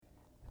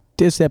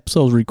This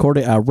episode is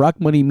recorded at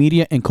Rock Money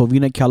Media in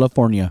Covina,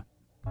 California.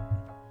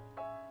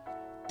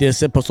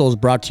 This episode is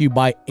brought to you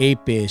by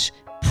Apish,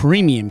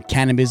 premium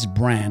cannabis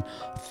brand.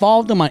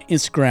 Follow them on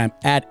Instagram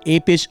at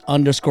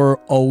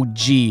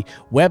apish_OG.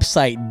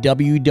 Website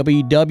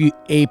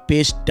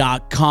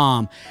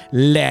www.apish.com.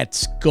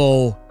 Let's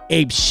go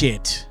ape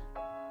shit.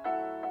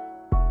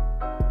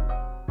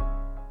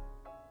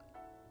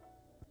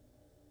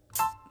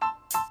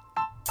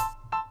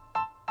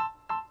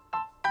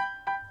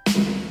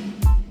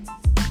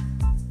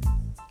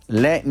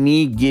 Let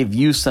me give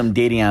you some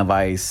dating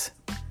advice.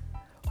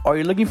 Are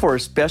you looking for a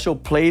special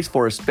place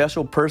for a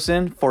special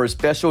person for a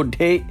special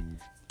date?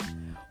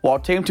 Well,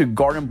 take them to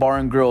Garden Bar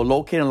and Grill,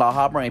 located in La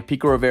Habra and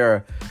Pico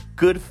Rivera.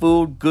 Good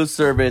food, good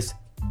service.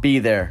 Be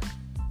there.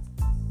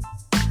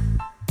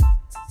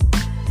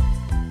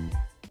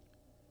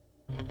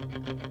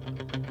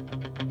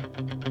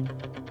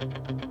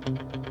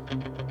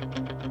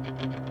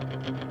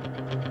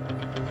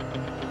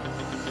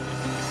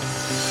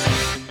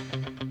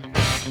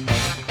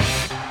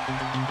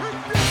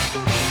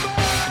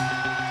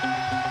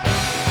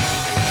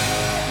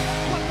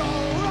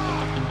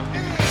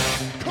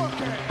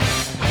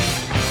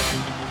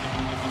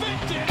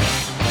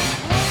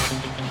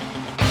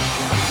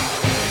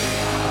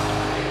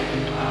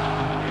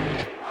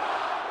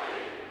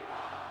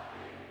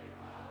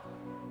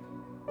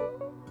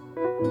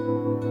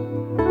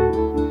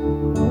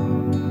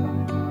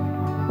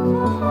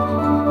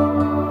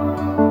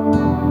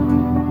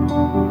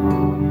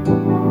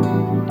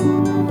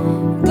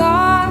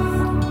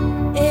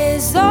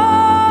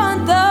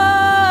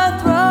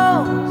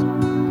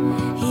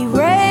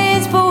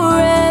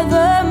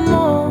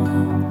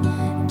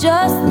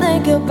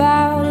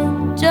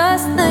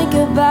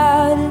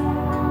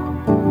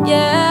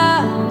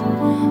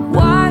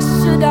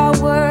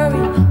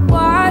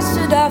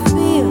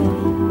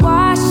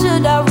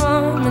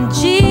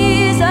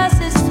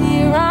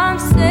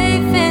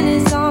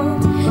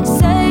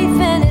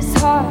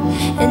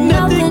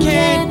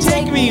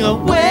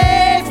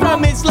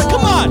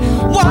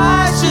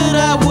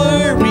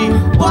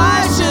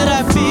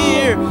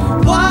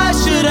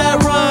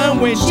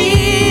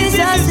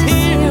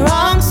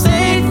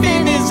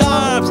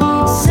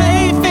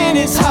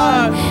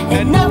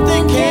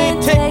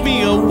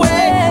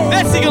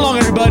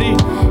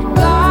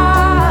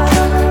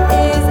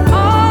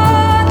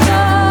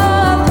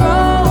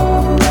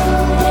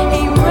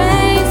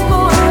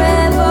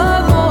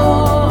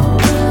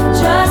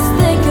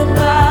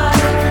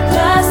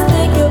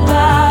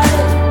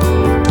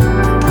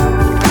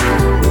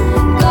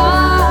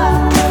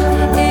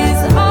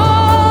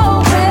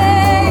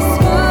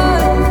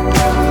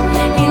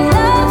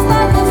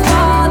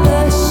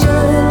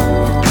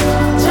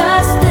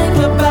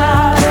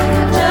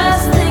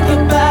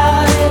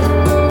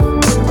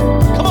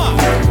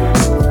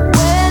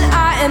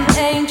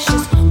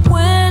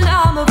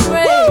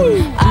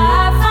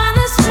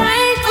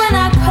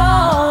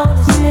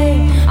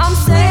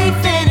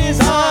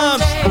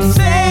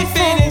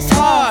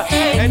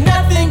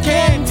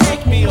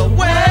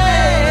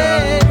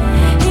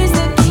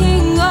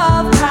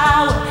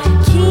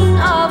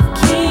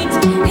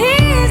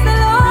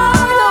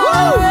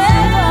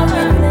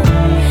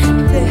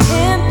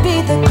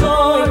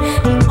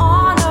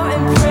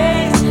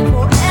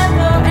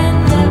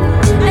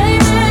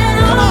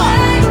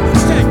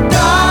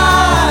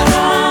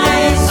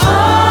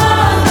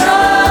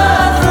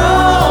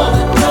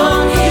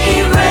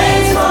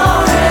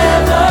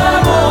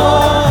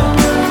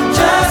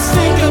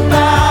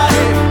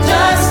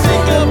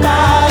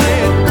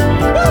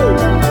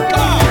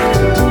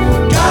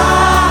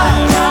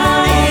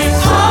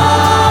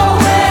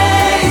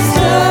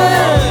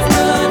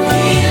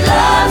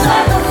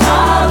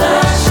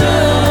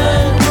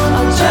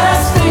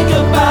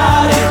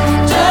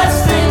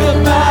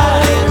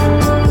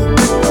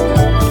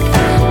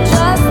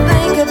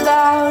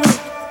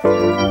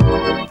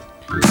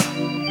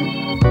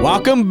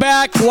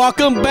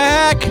 Welcome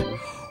back.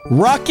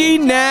 Rocky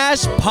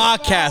Nash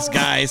Podcast,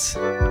 guys.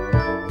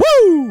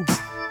 Woo!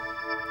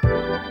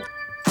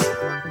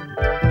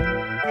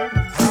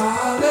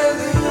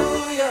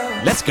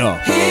 Hallelujah. Let's go.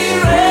 He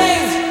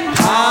reigns.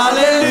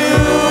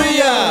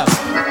 Hallelujah.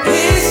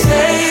 He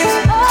saves.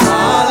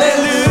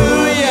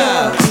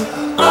 Hallelujah.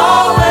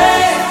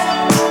 Always.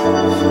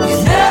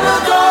 He's never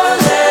gonna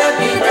let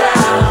me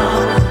down.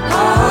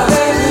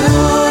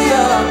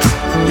 Hallelujah.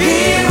 He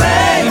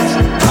reigns.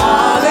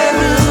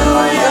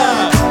 Hallelujah.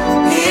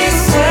 He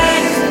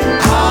saves.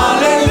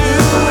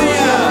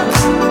 Hallelujah.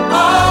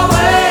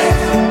 Always.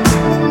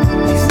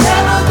 He's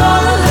never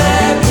gonna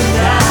let me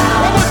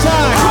down. One more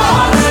time.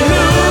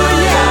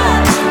 Hallelujah.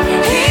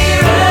 He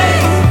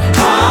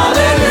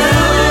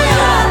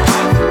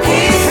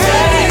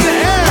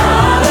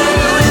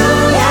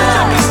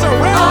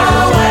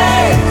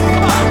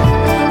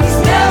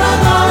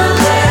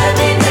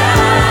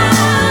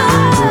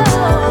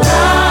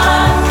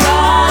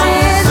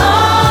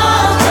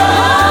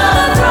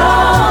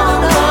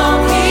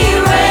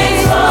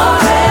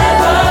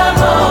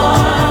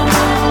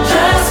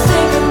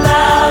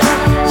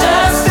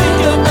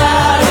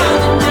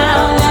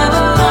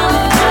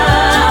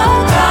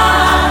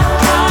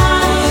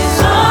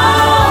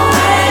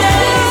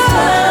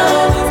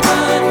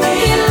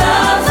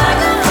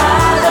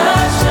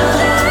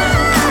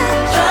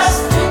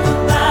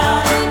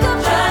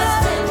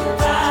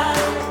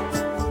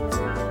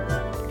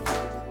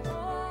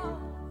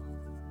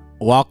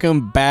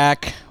Welcome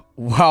back.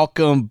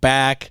 Welcome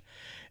back,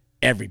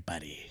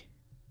 everybody.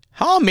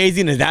 How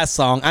amazing is that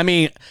song? I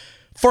mean,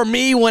 for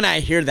me, when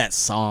I hear that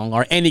song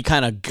or any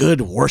kind of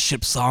good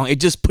worship song, it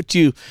just puts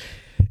you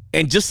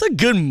in just a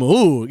good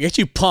mood, gets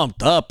you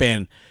pumped up,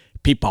 and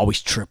people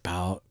always trip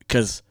out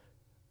because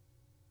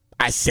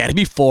I said it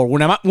before.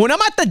 When I'm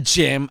at the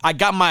gym, I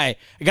got my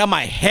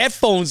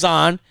headphones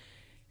on,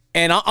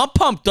 and I'm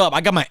pumped up. I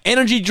got my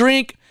energy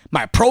drink,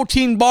 my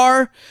protein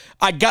bar.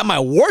 I got my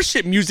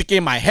worship music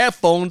in my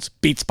headphones,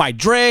 Beats by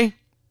Dre.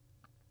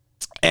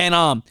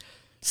 And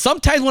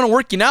sometimes when I'm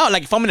working out,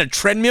 like if I'm in a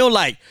treadmill,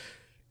 like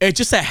it's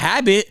just a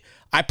habit.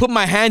 I put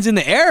my hands in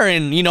the air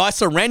and, I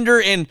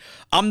surrender, and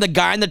I'm the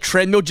guy on the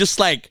treadmill, just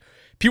like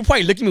people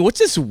probably look at me, what's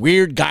this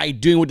weird guy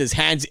doing with his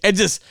hands?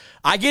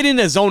 I get in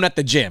the zone at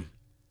the gym.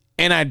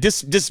 And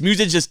this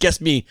music just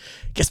gets me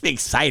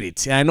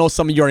excited. And I know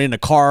some of you are in the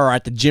car or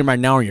at the gym right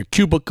now or in your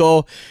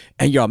cubicle,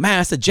 and you're like, man,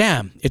 that's a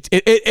jam.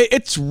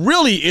 It's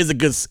really is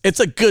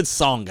a good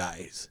song,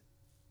 guys.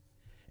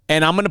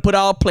 And I'm gonna put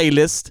out a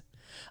playlist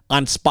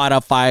on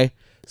Spotify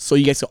so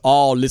you guys can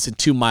all listen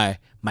to my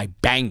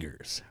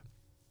bangers.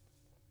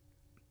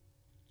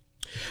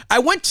 I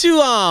went to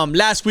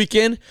last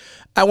weekend.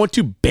 I went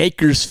to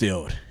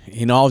Bakersfield.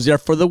 I was there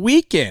for the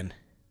weekend.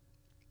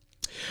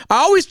 I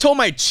always told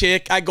my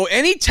chick, I go,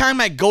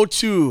 anytime I go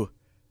to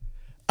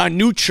a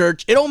new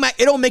church, it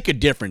don't make a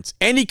difference.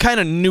 Any kind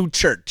of new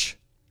church.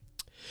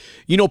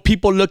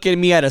 People look at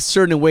me at a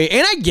certain way,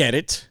 and I get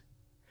it.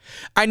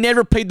 I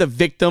never played the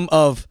victim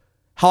of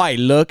how I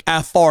look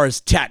as far as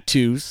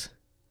tattoos,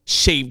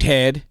 shaved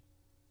head,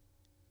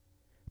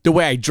 the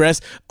way I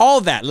dress,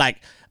 all that.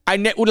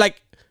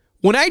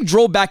 When I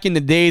drove back in the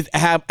days, I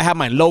have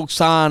my Lokes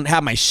on,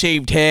 have my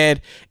shaved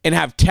head, and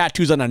have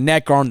tattoos on the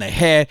neck or on the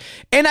head,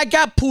 and I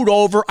got pulled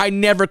over, I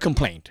never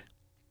complained.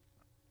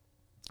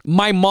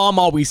 My mom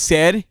always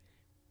said,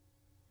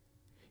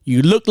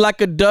 you look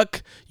like a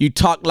duck, you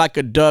talk like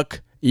a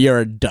duck, you're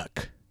a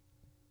duck.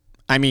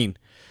 I mean,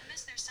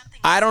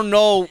 I don't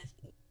know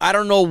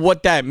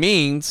what that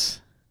means,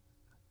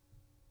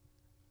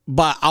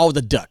 but I was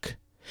a duck,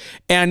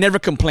 and I never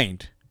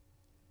complained.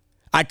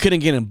 I couldn't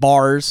get in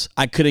bars.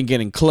 I couldn't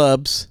get in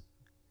clubs.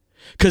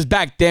 Because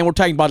back then, we're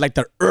talking about like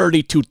the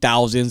early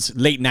 2000s,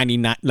 late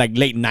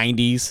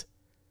 90s.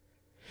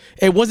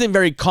 It wasn't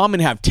very common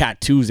to have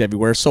tattoos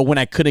everywhere. So when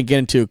I couldn't get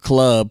into a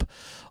club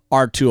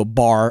or to a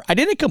bar, I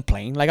didn't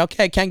complain. Like,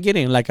 okay, I can't get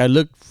in. Like, I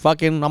look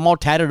fucking, I'm all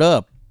tatted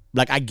up.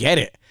 Like, I get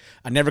it.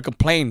 I never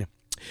complained.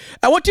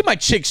 I went to my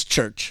chick's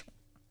church,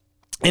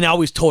 and I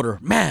always told her,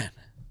 man,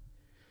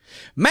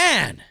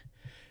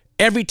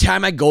 every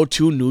time I go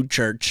to a new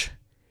church,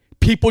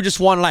 people just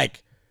want to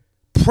like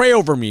pray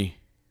over me.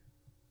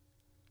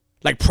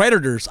 Like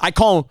predators. I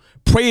call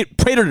them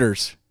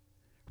predators.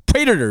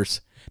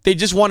 Predators. They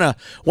just want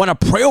to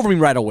pray over me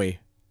right away.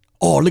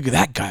 Oh, look at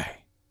that guy.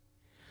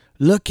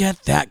 Look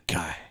at that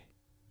guy.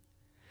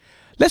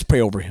 Let's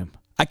pray over him.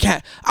 I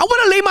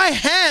want to lay my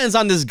hands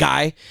on this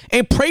guy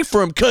and pray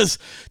for him, because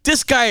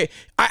this guy,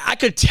 I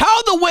could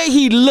tell the way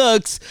he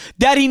looks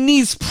that he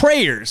needs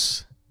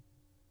prayers.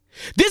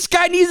 This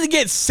guy needs to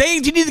get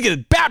saved. He needs to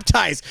get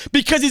baptized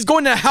because he's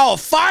going to hell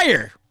of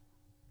fire.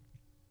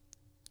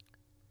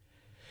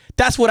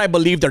 That's what I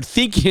believe they're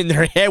thinking in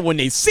their head when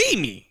they see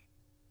me.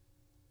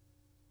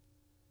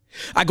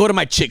 I go to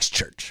my chick's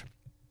church.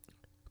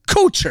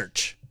 Cool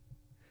church.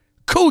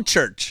 Cool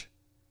church.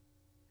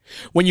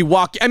 When you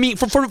walk, I mean,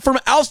 from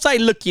outside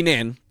looking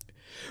in,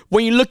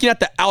 when you're looking at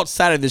the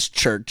outside of this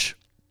church,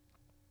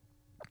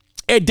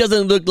 it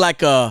doesn't look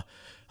like a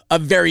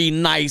very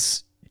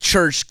nice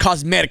church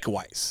cosmetic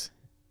wise.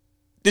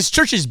 This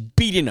church is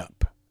beaten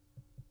up.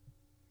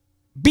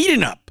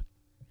 It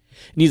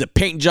needs a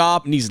paint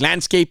job, it needs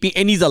landscaping,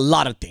 it needs a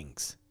lot of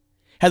things.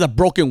 Has a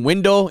broken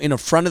window in the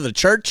front of the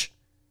church.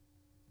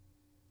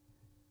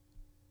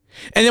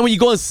 And then when you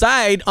go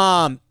inside,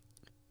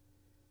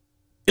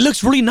 it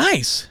looks really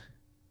nice.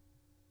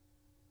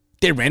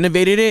 They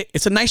renovated it.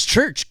 It's a nice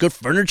church, good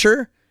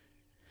furniture.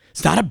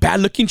 It's not a bad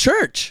looking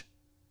church.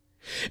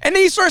 And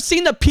then you start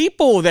seeing the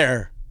people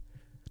there.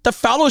 The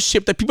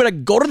fellowship, the people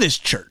that go to this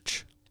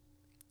church.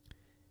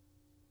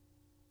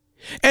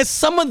 And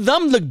some of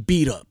them look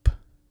beat up.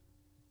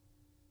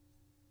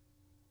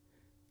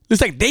 Looks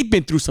like they've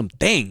been through some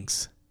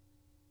things.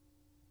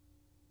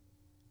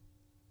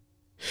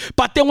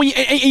 But then when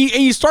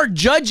you start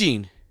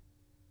judging,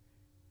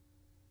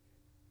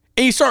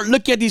 and you start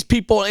looking at these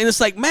people, and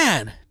it's like,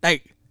 man,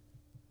 like,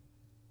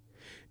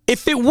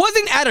 if it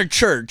wasn't at a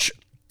church,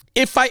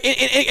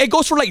 it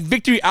goes for like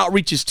victory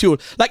outreaches too.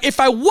 Like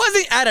if I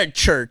wasn't at a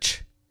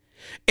church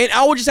and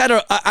I was just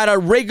at a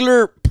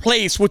regular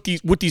place with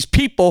these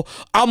people,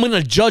 I'm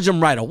gonna judge them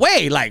right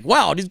away. Like,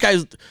 wow, these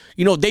guys,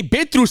 they've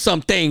been through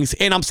some things,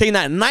 and I'm saying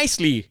that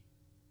nicely.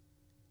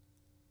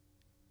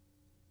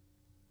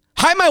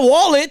 Hide my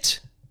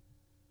wallet,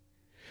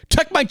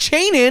 tuck my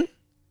chain in.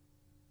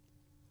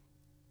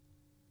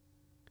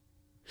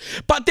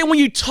 But then when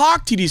you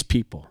talk to these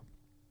people,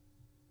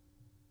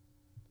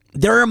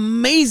 they're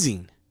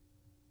amazing.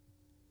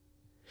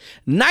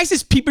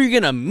 nicest people you're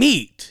going to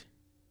meet.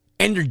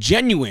 And they're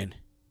genuine.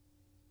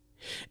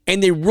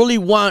 And they really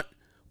want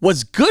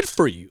what's good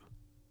for you.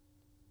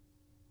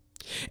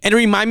 And it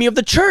remind me of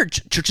the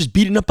church. Church is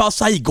beating up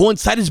outside. You go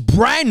inside, it's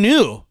brand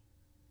new.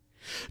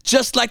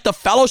 Just like the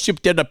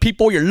fellowship there, the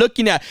people you're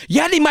looking at.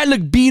 Yeah, they might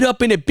look beat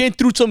up and have been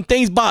through some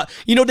things, but,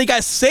 they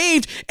got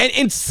saved. And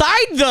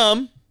inside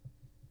them,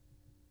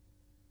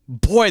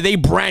 boy, they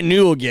brand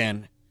new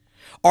again.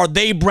 Are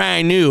they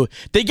brand new?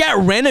 They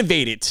got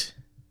renovated.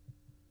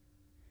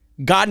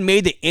 God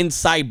made the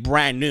inside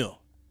brand new.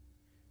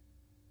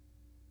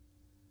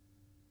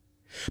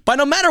 But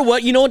no matter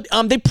what,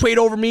 they prayed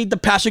over me. The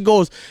pastor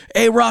goes,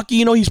 hey,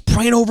 Rocky, he's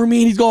praying over me.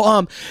 And he's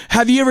going,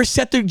 have you ever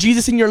accepted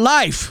Jesus in your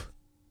life?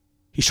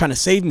 He's trying to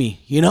save me,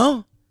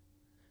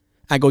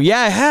 I go, yeah,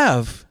 I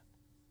have.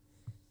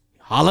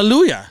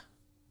 Hallelujah.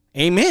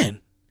 Amen.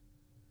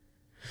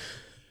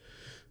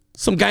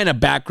 Some guy in the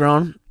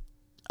background,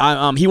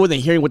 he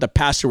wasn't hearing what the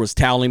pastor was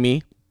telling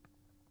me.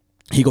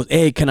 He goes,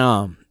 hey, can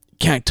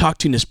I talk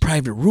to you in this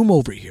private room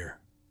over here?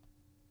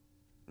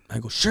 I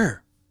go,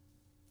 sure.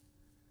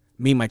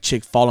 Me and my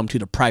chick follow him to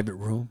the private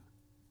room.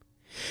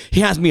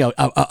 He has me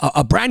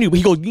a brand new,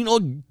 he goes,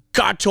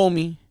 God told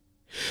me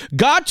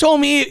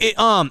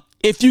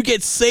if you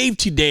get saved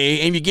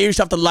today and you gave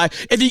yourself to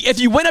life, if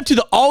you went up to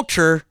the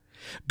altar,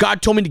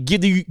 God told me to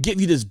give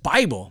you this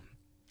Bible.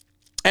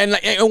 And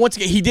once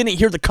again, he didn't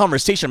hear the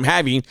conversation I'm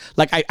having.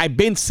 Like, I've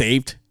been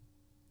saved.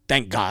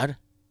 Thank God.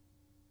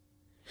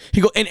 He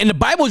go, and the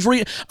Bible is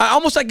reading. I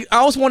almost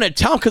want to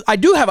tell him, because I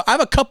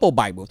have a couple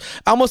Bibles.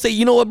 I almost say,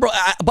 you know what, bro?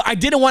 But I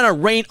didn't want to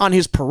rain on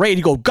his parade.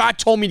 He go, God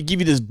told me to give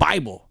you this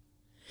Bible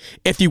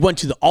if you went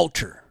to the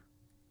altar.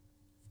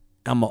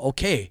 I'm like,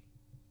 okay,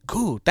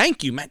 cool.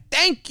 Thank you, man.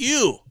 Thank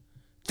you.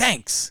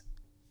 Thanks.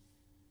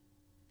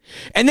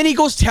 And then he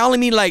goes telling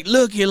me, like,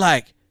 look, you're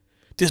like,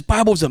 this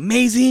Bible is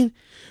amazing.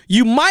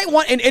 You might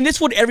want, and this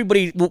is what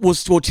everybody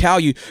will tell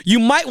you. You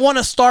might want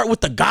to start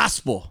with the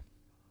gospel.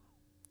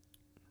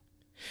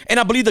 And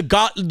I believe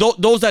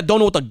those that don't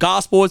know what the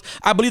gospel is,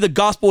 I believe the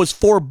gospel is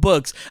 4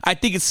 books. I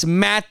think it's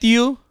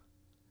Matthew,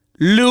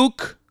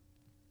 Luke,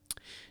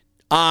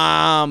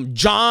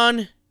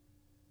 John,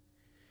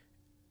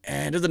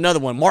 and there's another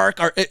one, Mark.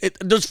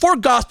 There's 4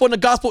 gospel, and the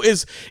gospel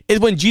is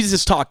when Jesus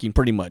is talking,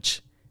 pretty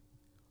much.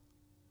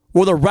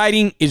 Where the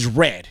writing is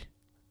read.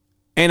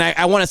 And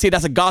I want to say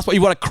that's a gospel.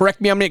 You want to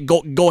correct me on it?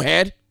 Go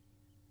ahead.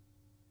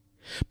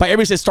 But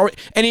everybody says start,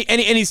 and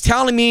he's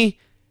telling me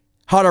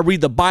how to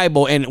read the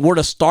Bible and where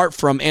to start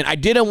from. And I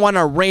didn't want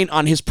to rain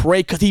on his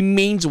parade because he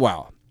means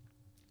well.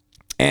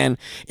 And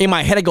in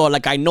my head, I go,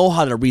 like, I know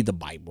how to read the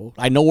Bible.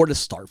 I know where to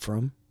start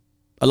from.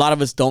 A lot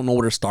of us don't know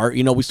where to start.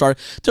 We start.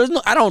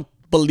 I don't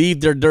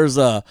believe there's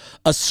a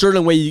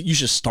certain way you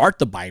should start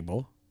the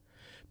Bible.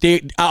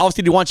 They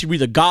obviously want you to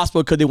read the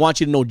gospel because they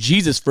want you to know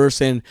Jesus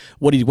first and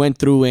what he went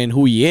through and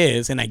who he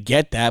is. And I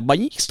get that. But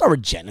you can start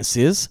with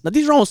Genesis.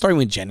 Nothing's wrong with starting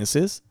with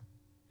Genesis.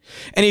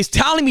 And he's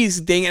telling me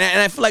this thing,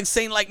 and I feel like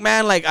saying, like,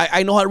 man, like,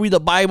 I know how to read the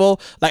Bible.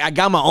 Like, I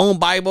got my own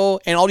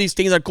Bible, and all these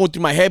things are going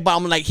through my head, but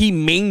I'm like, he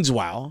means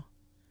well.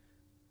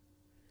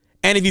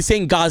 And if he's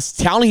saying God's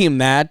telling him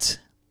that,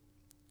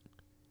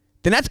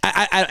 then that's,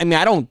 I mean,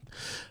 I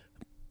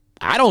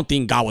don't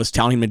think God was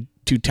telling him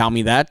to tell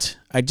me that.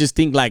 I just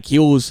think, like, he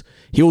was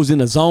in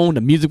the zone,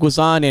 the music was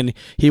on, and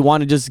he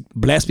wanted to just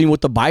bless me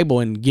with the Bible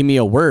and give me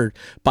a word.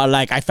 But,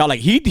 like, I felt like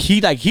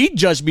he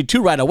judged me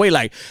too right away.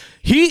 Like,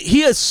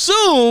 he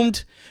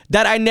assumed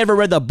that I never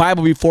read the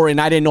Bible before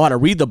and I didn't know how to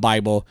read the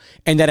Bible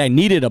and that I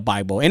needed a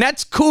Bible. And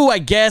that's cool, I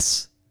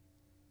guess.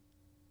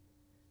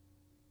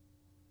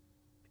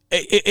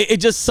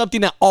 It's just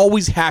something that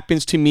always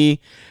happens to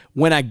me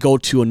when I go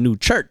to a new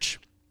church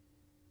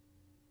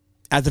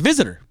as a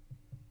visitor.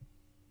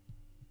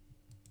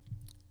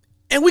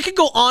 And we could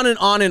go on and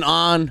on and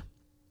on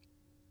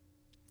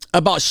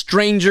about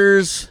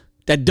strangers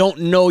that don't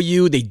know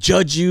you. They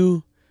judge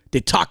you. They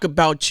talk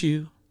about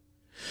you.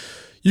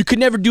 You could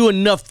never do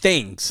enough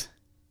things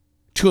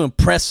to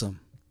impress them.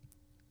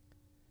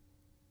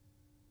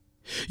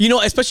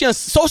 Especially on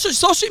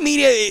social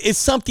media is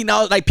something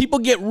now, like, people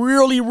get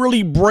really,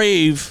 really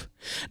brave.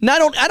 Now,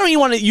 I don't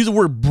even want to use the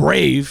word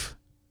brave.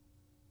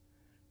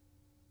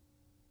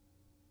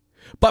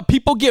 But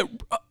people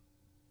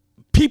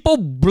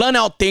blunt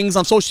out things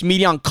on social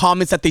media, on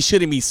comments that they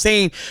shouldn't be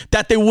saying,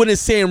 that they wouldn't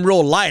say in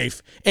real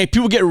life. And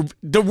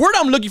the word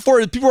I'm looking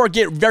for is people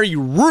get very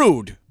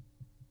rude.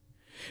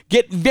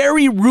 Get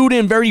very rude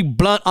and very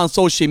blunt on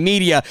social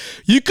media.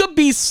 You could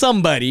be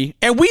somebody,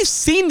 and we've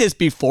seen this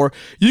before.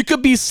 You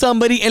could be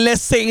somebody, and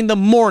let's say in the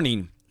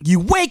morning,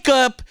 you wake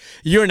up,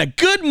 you're in a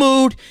good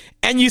mood,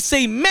 and you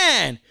say,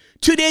 man,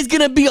 today's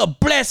going to be a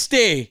blessed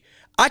day.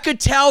 I could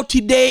tell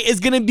today is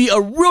going to be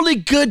a really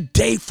good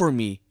day for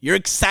me. You're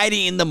excited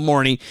in the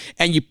morning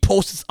and you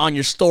post this on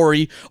your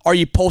story or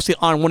you post it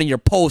on one of your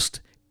posts.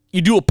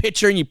 You do a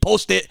picture and you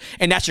post it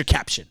and that's your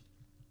caption.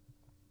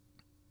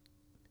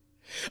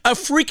 A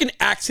freaking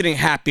accident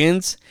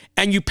happens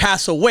and you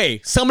pass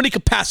away. Somebody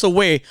could pass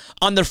away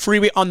on the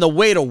freeway on the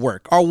way to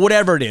work or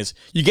whatever it is.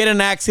 You get in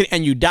an accident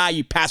and you die,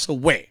 you pass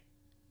away.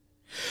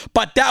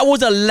 But that was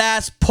the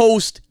last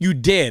post you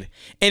did,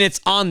 and it's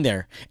on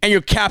there. And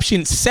your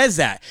caption says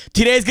that.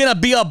 Today's going to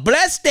be a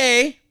blessed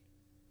day.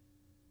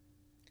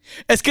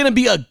 It's going to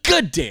be a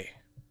good day.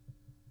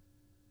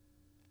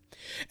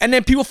 And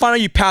then people find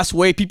out you pass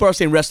away. People are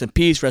saying rest in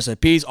peace,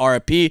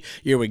 RIP,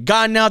 you're with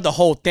God now, the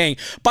whole thing.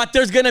 But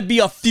there's going to be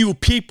a few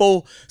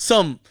people,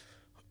 some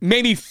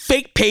maybe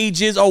fake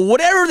pages or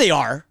whatever they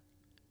are,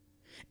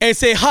 and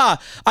say,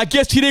 I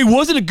guess today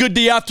wasn't a good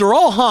day after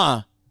all,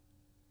 huh?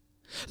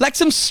 Like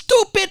some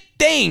stupid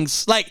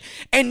things.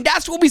 And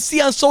that's what we see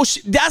on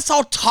social. That's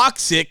how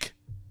toxic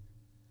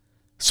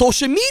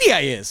social media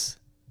is.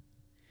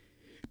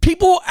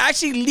 People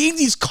actually leave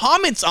these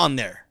comments on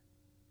there.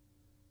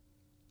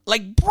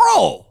 Like,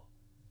 bro,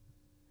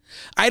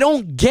 I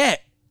don't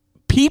get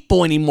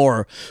people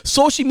anymore.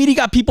 Social media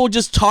got people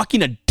just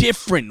talking a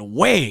different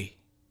way.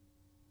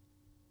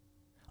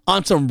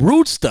 On some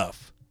rude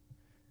stuff.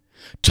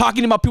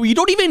 Talking about people, you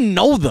don't even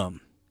know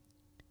them.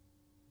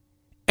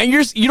 And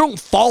you don't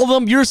follow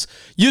them. You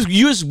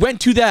just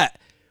went to that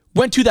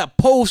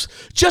post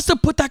just to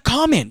put that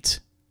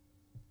comment.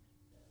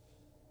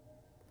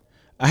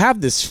 I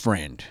have this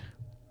friend,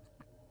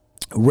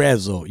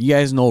 Rezo. You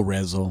guys know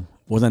Rezo.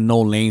 Was on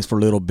No Lanes for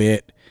a little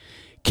bit.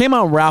 Came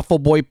on Raffle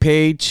Boy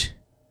page.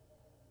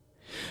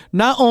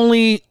 Not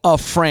only a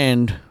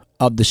friend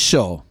of the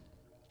show,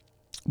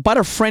 but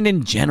a friend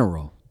in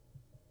general.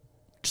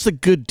 Just a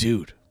good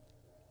dude.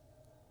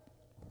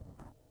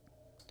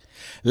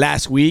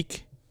 Last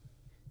week,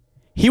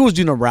 he was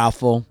doing a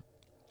raffle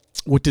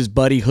with his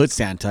buddy Hood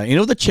Santa. And it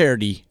was a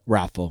charity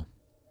raffle.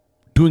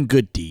 Doing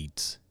good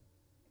deeds.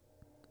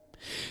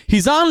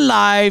 He's on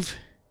live.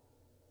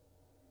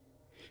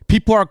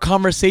 People are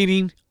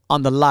conversating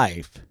on the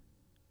live.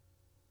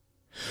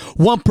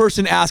 One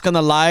person asked on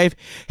the live,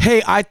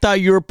 hey, I thought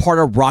you were part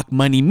of Rock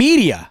Money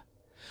Media.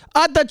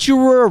 I thought you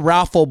were a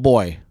raffle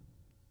boy.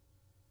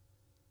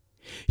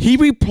 He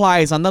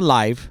replies on the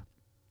live,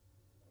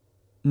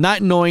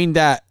 not knowing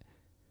that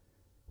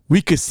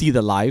we could see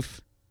the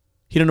live.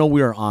 He didn't know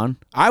we were on.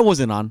 I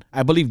wasn't on.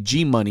 I believe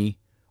G Money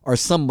or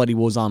somebody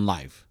was on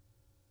live.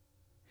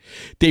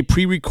 They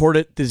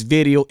pre-recorded this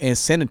video and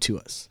sent it to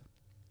us.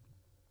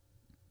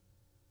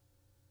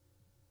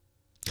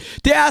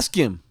 They ask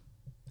him,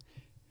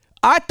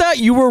 I thought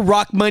you were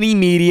Rock Money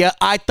Media.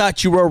 I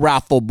thought you were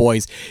Raffle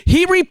Boys.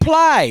 He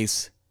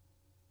replies,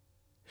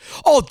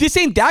 oh, this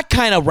ain't that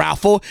kind of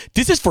raffle.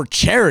 This is for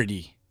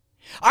charity.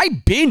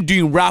 I've been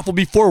doing raffle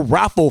before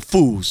Raffle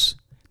Fools.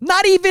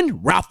 Not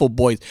even Raffle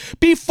Boys.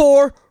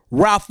 Before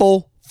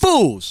Raffle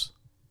Fools.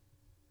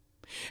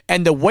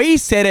 And the way he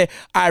said it,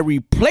 I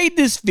replayed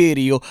this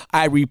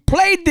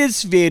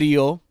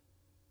video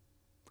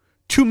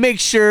to make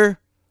sure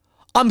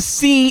I'm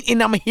seeing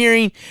and I'm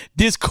hearing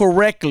this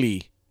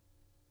correctly.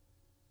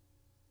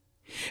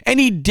 And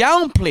he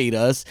downplayed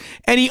us,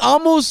 and he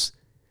almost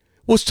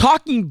was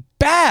talking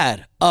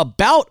bad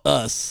about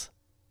us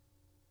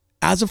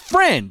as a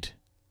friend.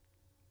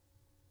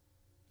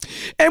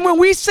 And when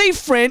we say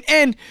friend,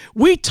 and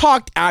we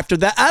talked after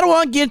that, I don't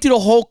want to get into the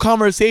whole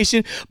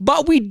conversation,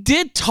 but we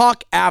did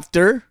talk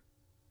after.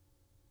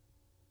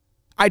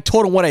 I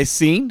told him what I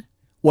seen,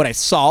 what I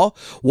saw,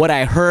 what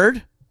I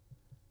heard.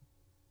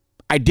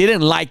 I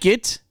didn't like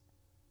it.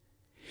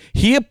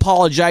 He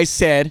apologized,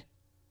 said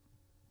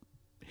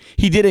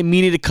he didn't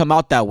mean it to come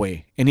out that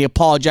way. And he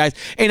apologized.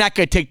 And I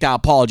could take that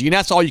apology. And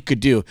that's all you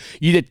could do.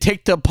 You either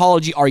take the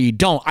apology or you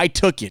don't. I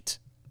took it.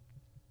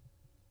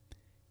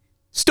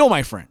 Still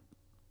my friend.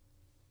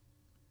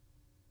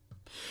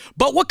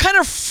 But what kind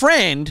of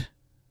friend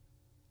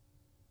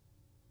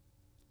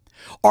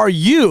are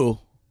you,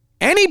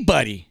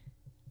 anybody,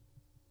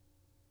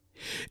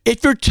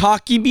 if you're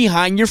talking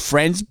behind your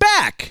friend's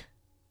back?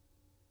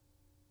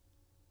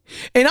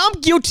 And I'm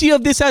guilty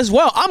of this as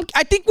well.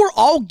 I think we're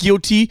all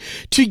guilty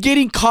to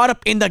getting caught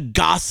up in the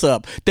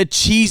gossip, the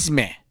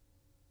chisme.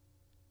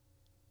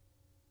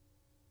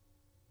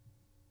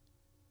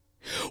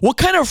 What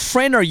kind of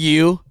friend are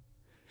you?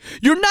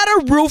 You're not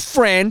a real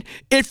friend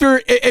if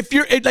you're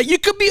like, you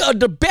could be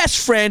the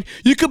best friend,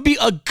 you could be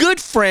a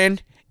good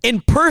friend in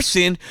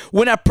person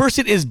when that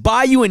person is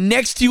by you and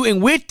next to you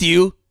and with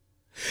you.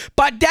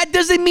 But that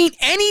doesn't mean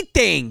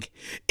anything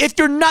if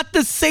you're not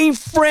the same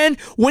friend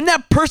when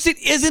that person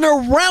isn't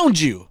around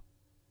you.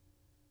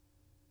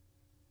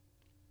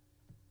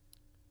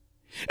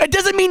 It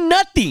doesn't mean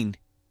nothing.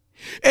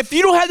 If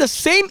you don't have the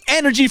same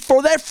energy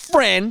for that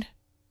friend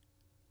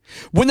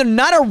when they're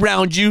not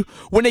around you,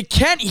 when they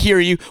can't hear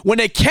you, when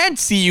they can't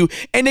see you,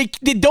 and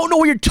they don't know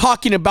what you're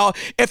talking about,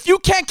 if you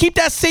can't keep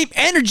that same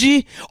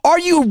energy, are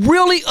you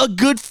really a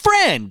good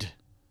friend?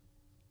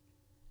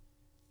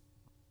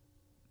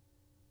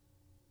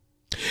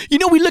 You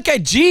know, we look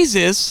at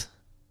Jesus,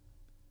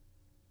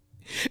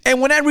 and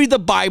when I read the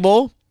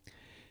Bible,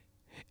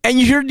 and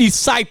you hear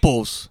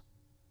disciples,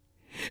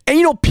 and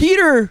you know,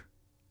 Peter,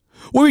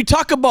 when we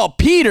talk about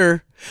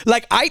Peter,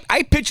 Like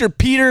I picture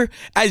Peter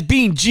as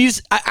being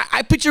Jesus.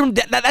 I picture him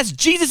that's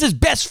Jesus'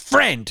 best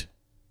friend.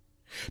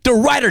 The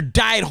ride or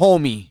die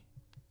homie.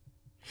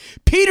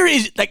 Peter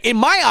is, like, in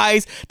my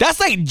eyes, that's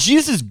like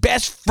Jesus'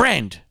 best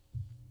friend.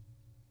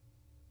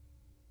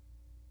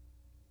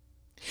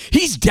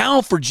 He's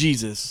down for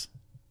Jesus.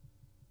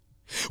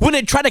 When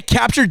they try to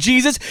capture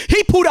Jesus,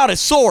 he pulled out his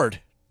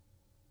sword.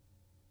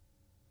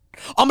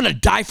 I'm going to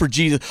die for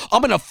Jesus.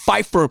 I'm going to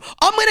fight for him.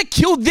 I'm going to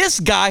kill this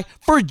guy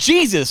for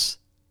Jesus.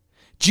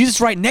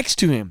 Jesus right next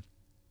to him.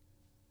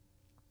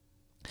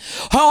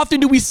 How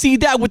often do we see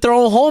that with our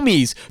own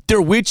homies?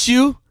 They're with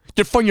you.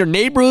 They're from your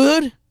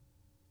neighborhood.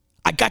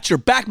 I got your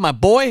back, my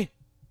boy.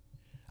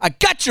 I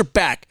got your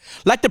back.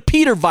 Like the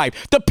Peter vibe,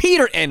 the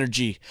Peter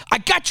energy. I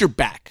got your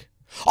back.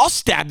 I'll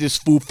stab this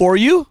fool for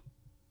you.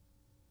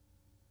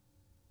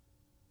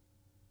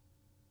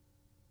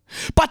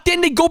 But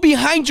then they go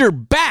behind your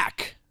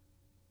back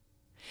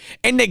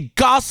and they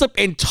gossip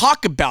and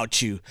talk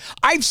about you.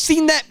 I've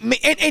seen that,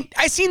 and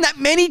I've seen that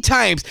many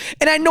times.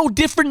 And I know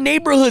different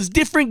neighborhoods,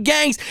 different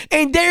gangs,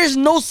 and there's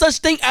no such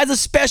thing as a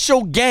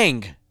special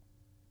gang.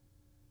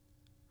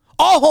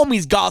 All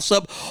homies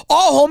gossip.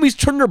 All homies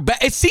turn their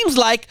back. It seems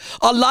like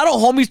a lot of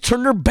homies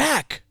turn their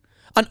back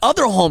on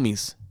other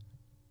homies.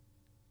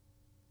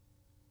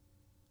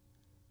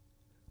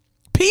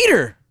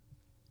 Peter.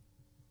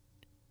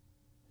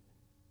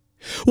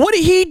 What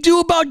did he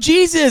do about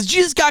Jesus?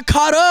 Jesus got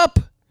caught up.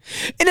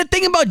 And the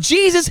thing about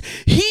Jesus,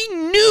 he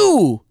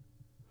knew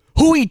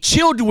who he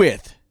chilled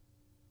with.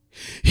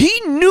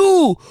 He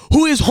knew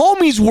who his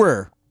homies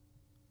were.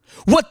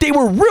 What they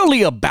were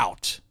really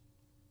about.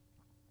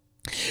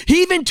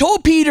 He even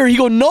told Peter, he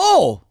go,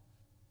 no.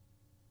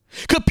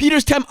 Because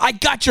Peter's telling him, I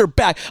got your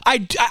back. I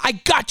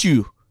got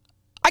you.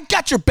 I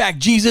got your back,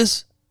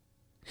 Jesus.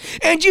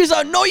 And Jesus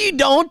said, no, you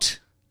don't.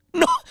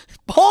 No,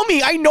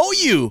 homie, I know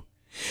you.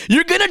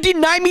 You're going to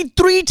deny me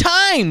 3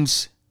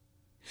 times.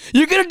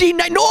 You're going to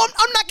deny. No,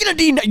 I'm not going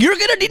to deny. You're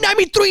going to deny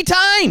me 3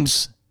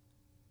 times.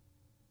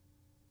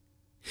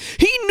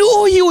 He knew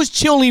who he was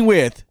chilling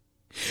with.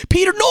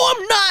 Peter, no,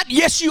 I'm not.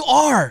 Yes, you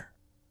are.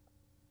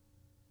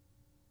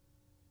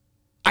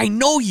 I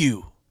know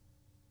you.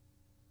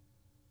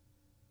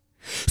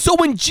 So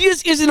when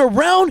Jesus isn't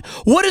around,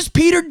 what does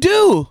Peter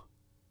do?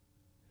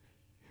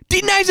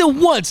 Denies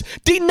him once,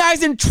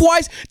 denies him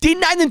twice,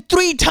 denies him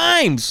 3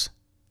 times.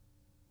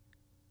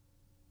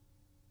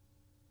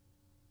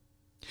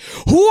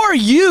 Who are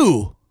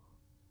you?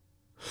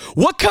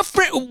 What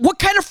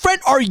kind of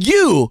friend are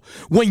you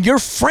when your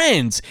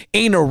friends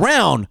ain't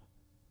around?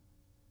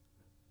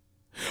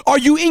 Are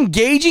you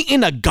engaging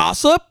in a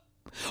gossip?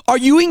 Are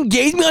you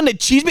engaging on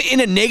achievement in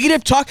a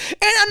negative talk?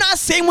 And I'm not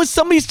saying when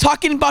somebody's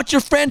talking about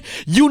your friend,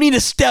 you need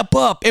to step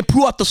up and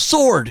pull out the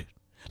sword.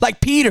 Like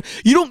Peter,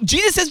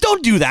 Jesus says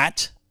don't do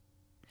that.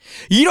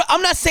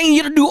 I'm not saying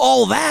you don't do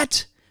all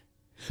that.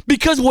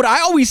 Because what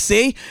I always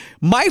say,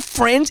 my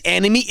friend's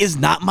enemy is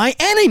not my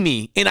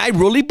enemy. And I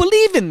really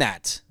believe in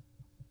that.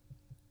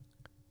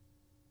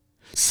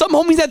 Some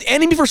homies have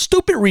enemy for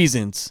stupid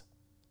reasons.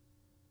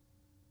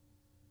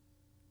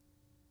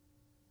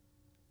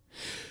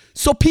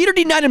 So Peter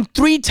denied him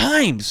 3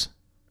 times.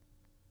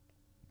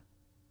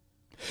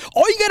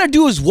 All you got to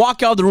do is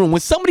walk out of the room.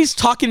 When somebody's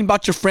talking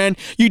about your friend,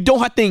 you don't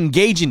have to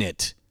engage in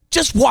it.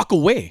 Just walk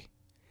away.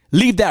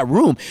 Leave that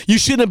room. You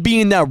shouldn't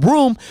be in that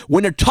room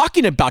when they're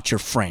talking about your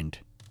friend.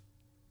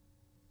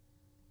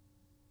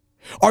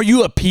 Are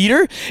you a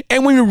Peter?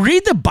 And when we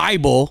read the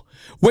Bible,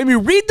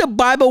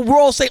 we're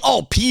all saying,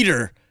 oh,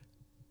 Peter,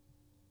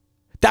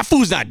 that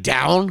fool's not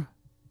down.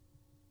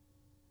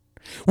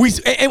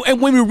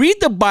 And when we read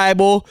the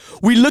Bible,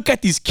 we look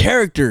at these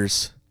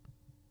characters.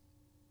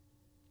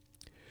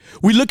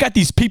 We look at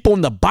these people in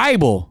the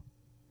Bible.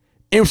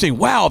 And we're saying,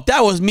 wow, if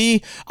that was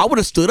me, I would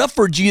have stood up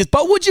for Jesus.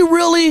 But would you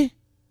really?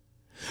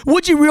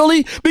 Would you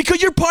really?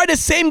 Because you're probably the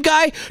same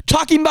guy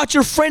talking about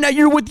your friend that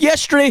you're with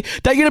yesterday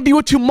that you're going to be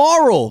with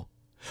tomorrow.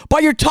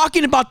 But you're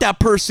talking about that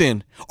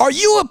person. Are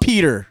you a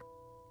Peter?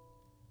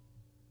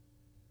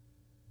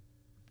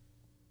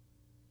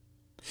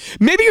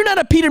 Maybe you're not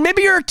a Peter.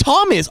 Maybe you're a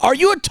Thomas. Are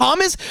you a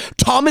Thomas?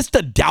 Thomas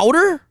the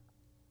doubter?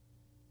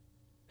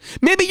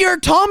 Maybe you're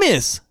a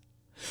Thomas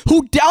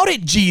who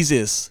doubted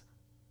Jesus.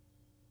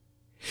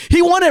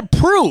 He wanted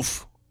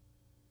proof.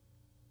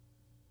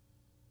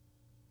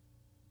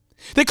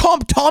 They call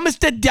him Thomas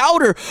the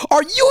doubter.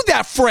 Are you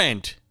that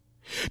friend?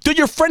 Did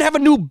your friend have a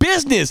new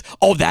business?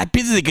 Oh, that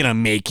business isn't going to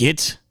make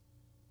it.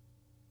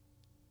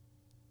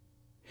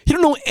 You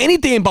don't know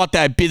anything about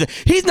that business.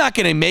 He's not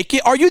going to make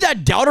it. Are you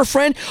that doubter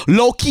friend?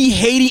 Low-key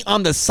hating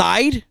on the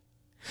side?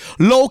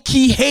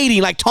 Low-key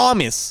hating like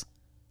Thomas.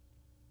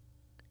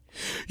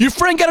 Your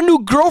friend got a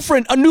new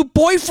girlfriend, a new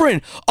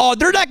boyfriend. Oh,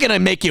 they're not going to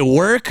make it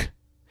work.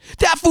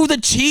 That fool's a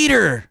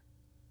cheater.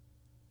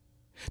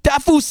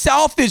 That fool's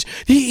selfish.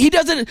 She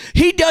doesn't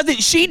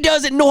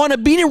know how to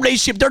be in a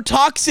relationship. They're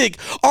toxic.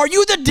 Are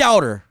you the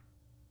doubter?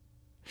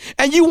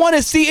 And you want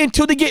to see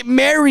until they get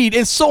married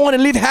and so on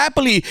and live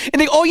happily.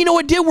 And they, oh, you know,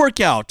 it did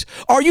work out.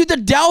 Are you the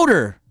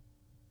doubter?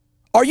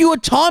 Are you a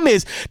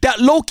Thomas that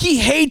low-key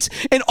hates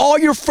and all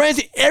your friends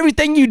and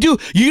everything you do?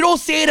 You don't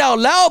say it out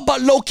loud,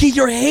 but low-key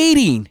you're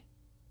hating.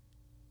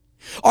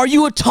 Are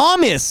you a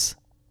Thomas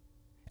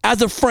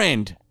as a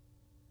friend?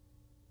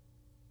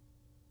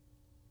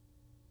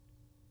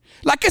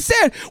 Like I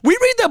said, we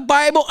read the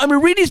Bible and we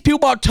read these people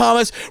about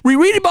Thomas. We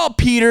read about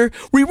Peter.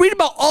 We read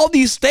about all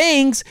these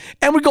things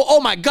and we go, oh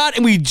my God,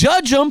 and we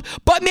judge them.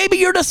 But maybe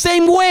you're the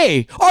same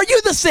way. Are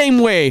you the same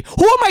way?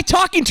 Who am I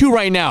talking to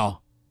right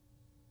now?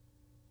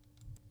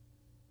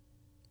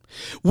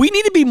 We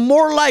need to be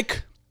more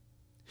like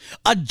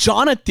a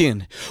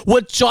Jonathan.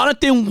 What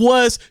Jonathan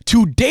was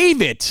to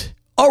David.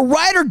 A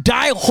ride or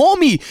die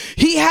homie.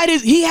 He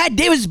had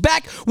David's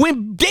back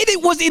when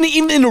David wasn't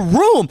even in the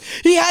room.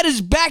 He had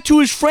his back to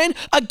his friend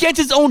against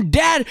his own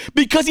dad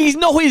because he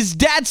knew his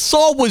dad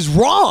Saul was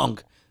wrong.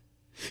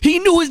 He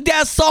knew his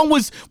dad Saul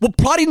was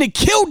plotting to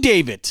kill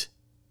David.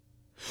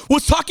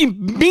 Was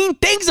talking mean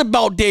things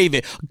about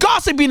David,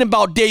 gossiping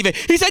about David.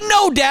 He said,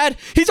 no, Dad.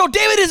 He said,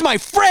 David is my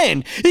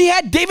friend. He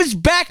had David's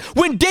back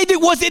when David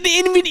wasn't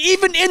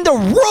even in the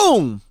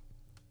room.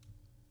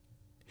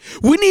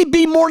 We need to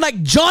be more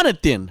like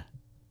Jonathan.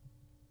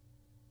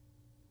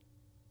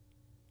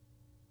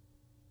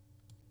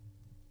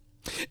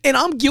 And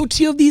I'm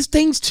guilty of these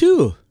things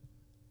too.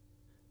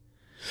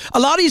 A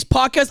lot of these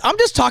podcasts, I'm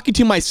just talking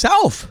to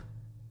myself.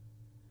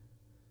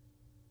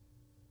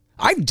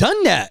 I've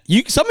done that.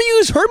 Some of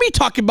you heard me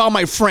talk about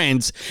my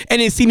friends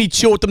and then see me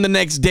chill with them the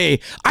next day.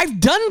 I've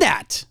done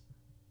that.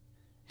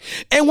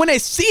 And when I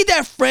see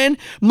that friend,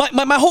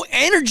 my whole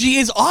energy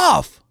is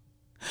off.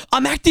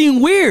 I'm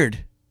acting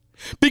weird.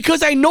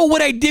 Because I know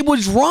what I did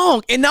was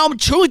wrong. And now I'm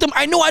chilling with them.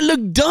 I know I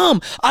look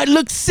dumb. I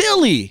look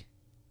silly.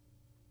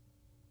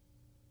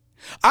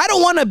 I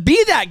don't want to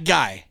be that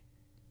guy.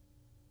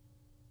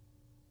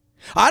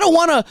 I don't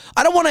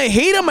want to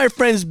hate on my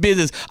friend's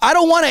business. I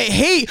don't want to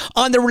hate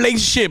on the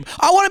relationship.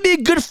 I want to be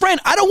a good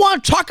friend. I don't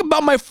want to talk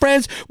about my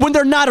friends when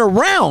they're not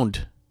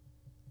around.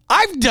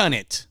 I've done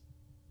it.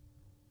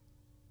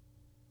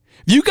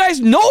 You guys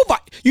know,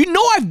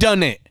 I've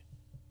done it.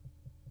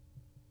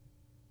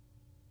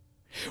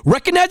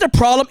 Recognize the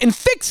problem and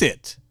fix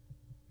it.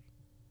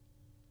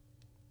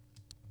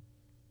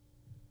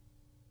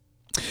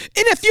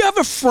 And if you have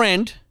a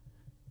friend,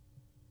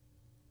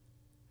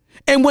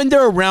 and when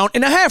they're around,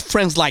 and I have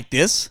friends like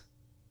this,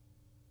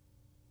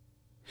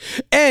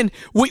 and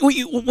when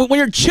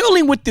you're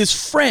chilling with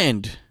this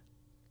friend,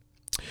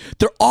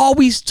 they're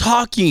always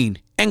talking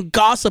and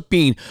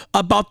gossiping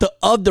about the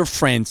other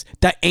friends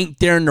that ain't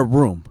there in the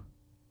room.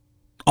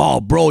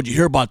 Oh, bro, did you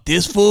hear about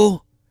this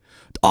fool?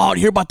 Oh,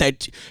 hear about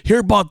that? Hear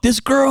about this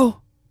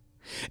girl?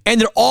 And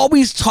they're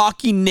always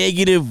talking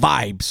negative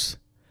vibes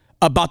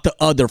about the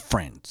other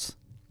friends.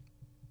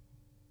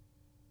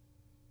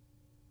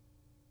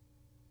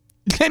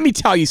 Let me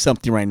tell you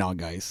something right now,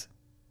 guys.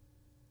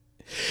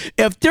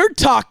 If they're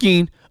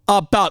talking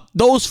about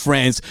those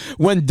friends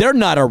when they're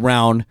not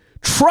around,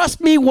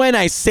 trust me when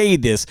I say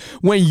this,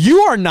 when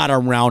you are not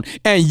around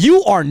and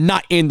you are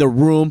not in the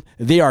room,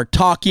 they are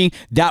talking,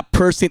 that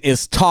person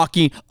is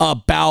talking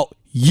about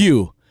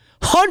you.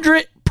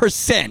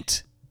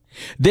 100%.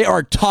 They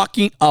are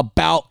talking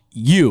about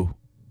you.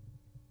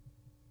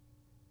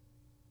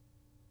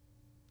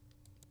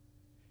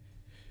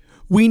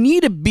 We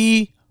need to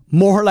be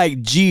more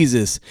like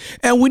Jesus.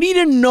 And we need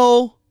to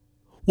know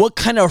what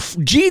kind of...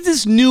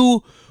 Jesus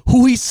knew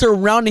who he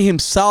surrounded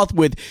himself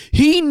with.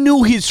 He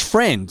knew his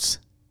friends.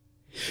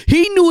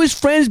 He knew his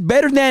friends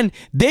better than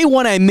they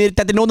want to admit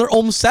that they know their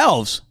own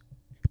selves.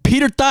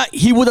 Peter thought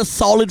he was a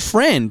solid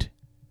friend.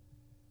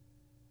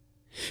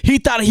 He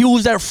thought he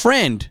was their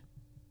friend.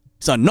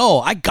 So, no,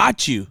 I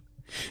got you.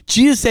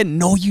 Jesus said,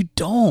 no, you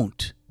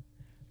don't.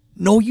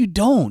 No, you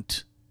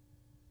don't.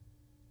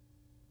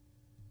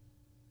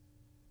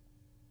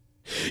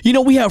 You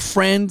know, we have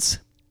friends.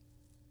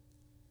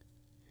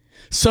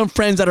 Some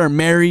friends that are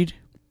married.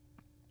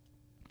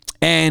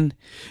 And,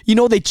 you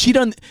know, they cheat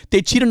on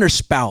their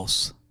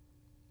spouse.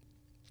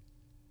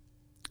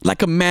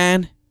 Like a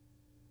man,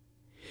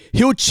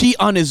 he'll cheat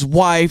on his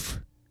wife,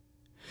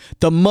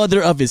 the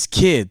mother of his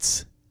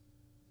kids.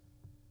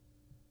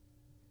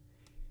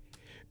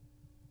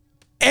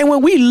 And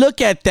when we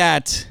look at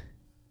that,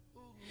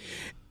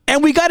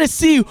 and we got to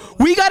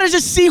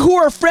just see who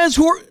are friends,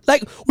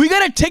 we got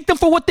to take them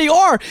for what they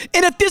are.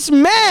 And if this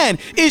man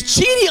is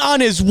cheating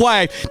on his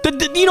wife, the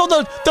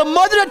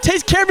mother that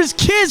takes care of his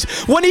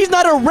kids when he's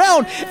not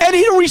around, and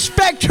he don't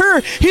respect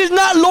her, he's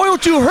not loyal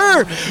to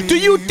her, do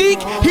you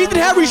think he can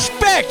have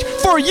respect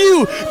for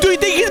you? Do you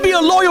think he'd be a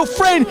loyal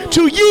friend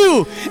to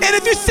you? And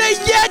if you say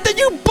yeah, then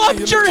you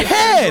bumped your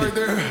head.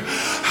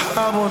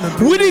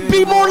 We need to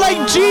be more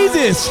like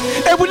Jesus,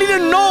 and we need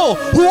to know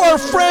who our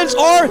friends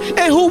are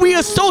and who we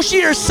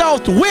associate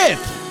ourselves with.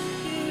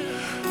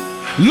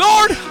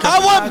 Lord, I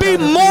want to be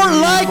more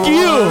like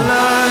you.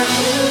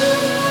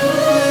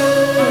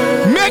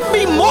 Make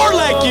me more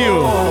like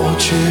you.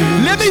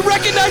 Jesus. Let me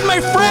recognize my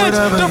friends,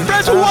 the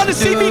friends who want to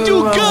see me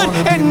do good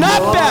and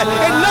not bad,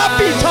 and not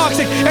be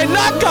toxic, and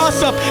not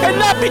gossip, and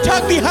not be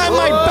talked behind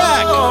my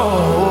back.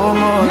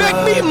 Make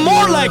me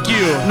more like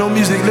you. No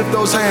music, lift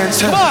those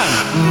hands. Come on.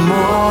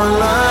 More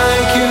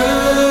like you.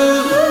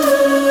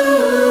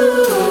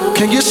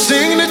 Can you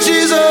sing to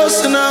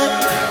Jesus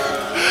tonight?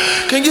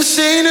 Can you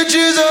sing to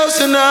Jesus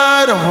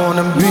tonight? I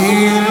wanna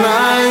be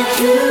like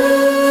you.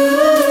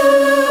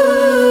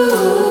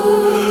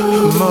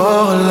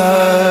 More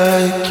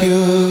like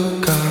you,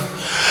 God.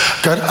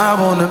 God, I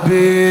wanna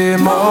be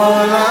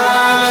more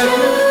like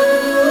you.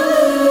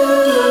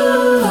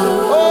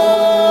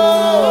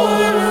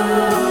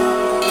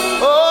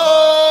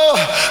 Oh,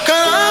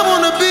 God, I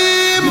wanna be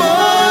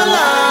more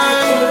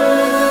like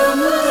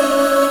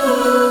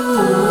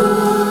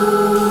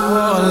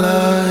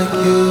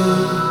you.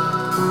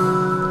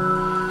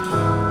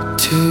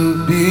 To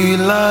be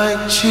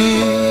like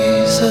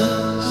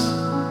Jesus,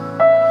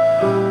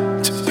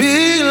 to be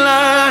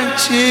like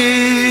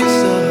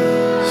Jesus.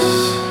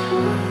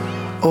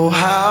 Oh,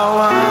 how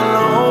I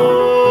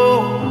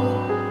long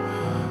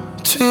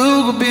to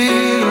be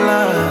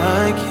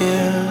like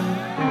Him.